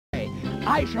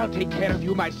I shall take care of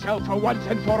you myself for once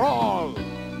and for all.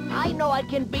 I know I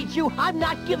can beat you. I'm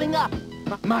not giving up.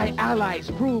 My allies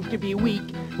proved to be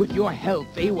weak. With your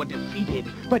help, they were defeated.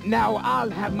 But now I'll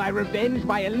have my revenge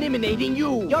by eliminating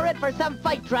you. You're in for some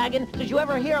fight, Dragon. Did you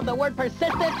ever hear of the word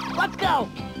persistence? Let's go.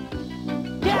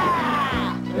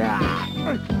 Yeah!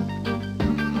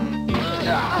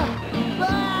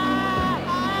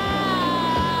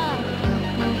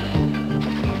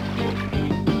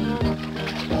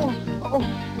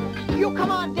 You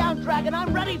come on down, Dragon.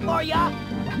 I'm ready for ya.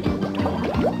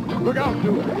 Look out,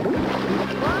 dude.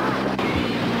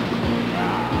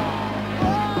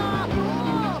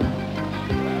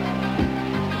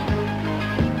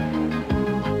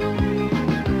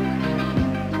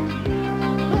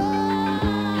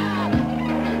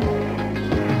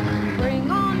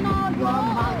 Bring on all your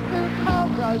monster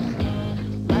cobras.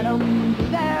 Let them do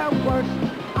their worst.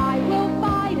 I will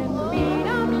fight and beat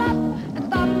them up and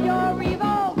stop your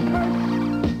evil curse.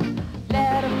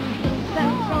 Let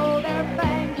them throw their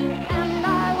fangs and I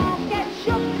won't get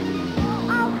shook.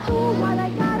 I'll do what I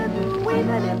gotta do,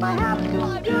 even if I have to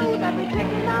use every trick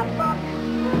in the book.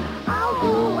 I'll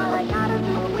do what I gotta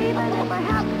do, even if I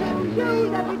have to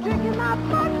use every trick in the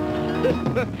book.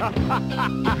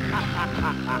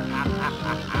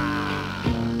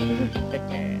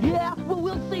 Yeah, well,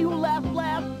 we'll see who laughs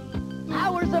last.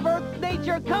 Powers of Earth's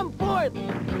nature, come forth!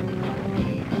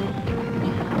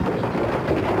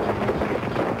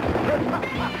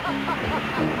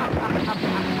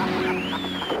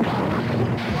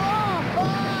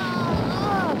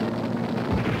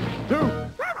 Dude!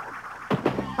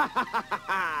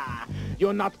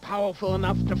 You're not powerful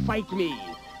enough to fight me.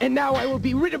 And now I will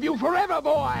be rid of you forever,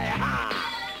 boy!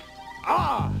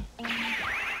 Ah!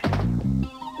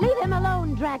 Leave him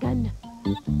alone, Dragon.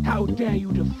 How dare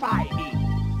you defy me?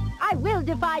 I will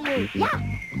defy you. Yeah!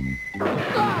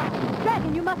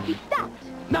 Dragon, you must be stopped.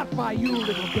 Not by you,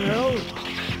 little girl.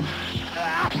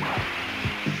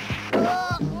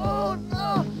 Oh,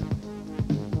 no!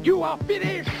 You are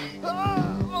finished!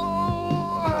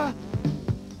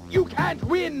 You can't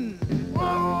win!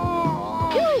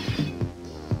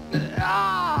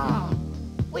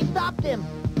 We stopped him.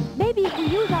 Maybe if we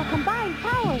use our combined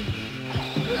powers.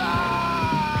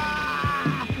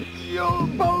 You'll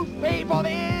both pay for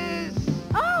this!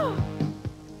 Oh!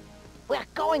 We're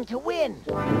going to win.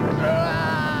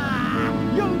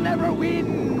 You'll never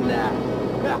win!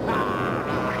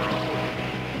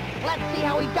 Let's see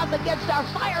how he does against our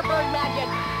Firebird magic.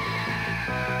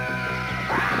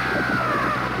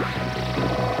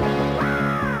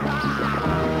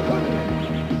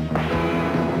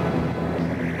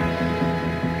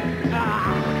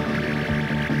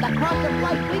 The cross of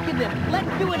light weakened him.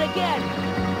 Let's do it again.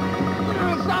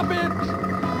 Stop it!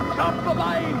 Stop the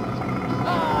light!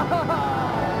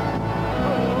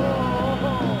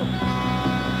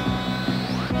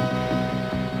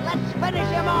 Let's finish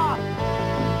him off.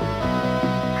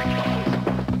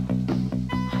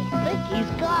 I think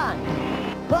he's gone.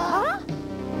 Huh?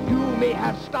 You may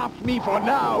have stopped me for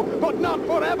now, but not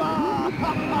forever!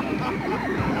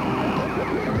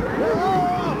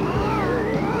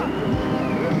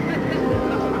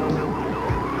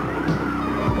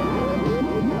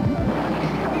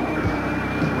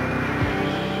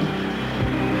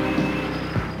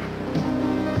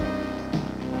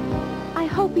 I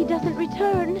hope he doesn't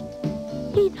return.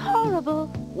 He's horrible.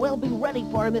 We'll be ready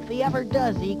for him if he ever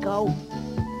does, Eco.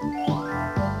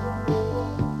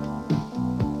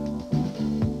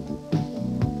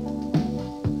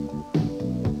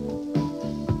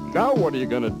 Now what are you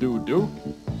gonna do, Duke?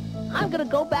 I'm gonna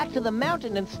go back to the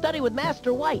mountain and study with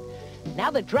Master White.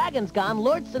 Now that Dragon's gone,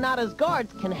 Lord Sonata's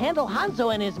guards can handle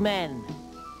Hanzo and his men.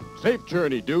 Safe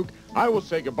journey, Duke. I will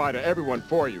say goodbye to everyone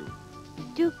for you.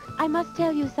 Duke, I must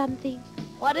tell you something.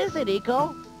 What is it,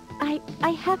 Eco? I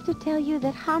have to tell you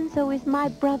that Hanzo is my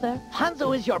brother.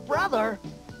 Hanzo is your brother?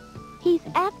 He's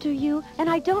after you, and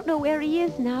I don't know where he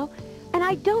is now. And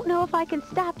I don't know if I can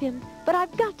stop him, but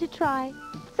I've got to try.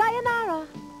 Sayonara!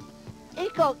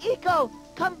 Eco,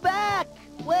 come back!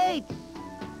 Wait!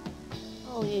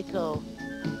 Oh, Eco.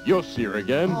 You'll see her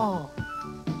again. Oh.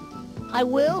 I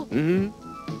will? Mm-hmm.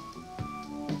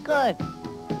 Good.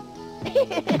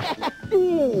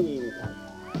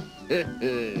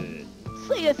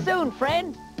 See you soon,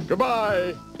 friend.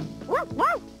 Goodbye.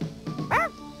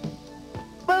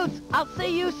 Boots, I'll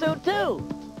see you soon, too.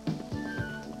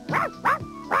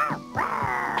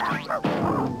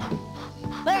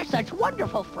 They're such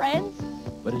wonderful friends.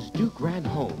 But as Duke ran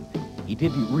home, he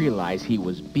didn't realize he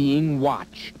was being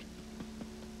watched.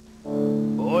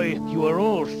 Boy, you are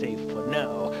all safe for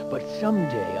now, But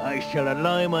someday I shall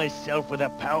ally myself with a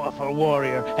powerful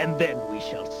warrior, and then we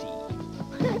shall see.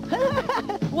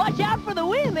 Watch out for the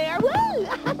wind there. Woo!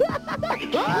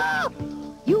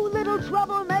 You little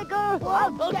troublemaker.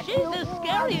 Oh, she's as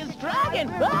scary as dragon.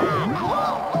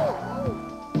 Ah!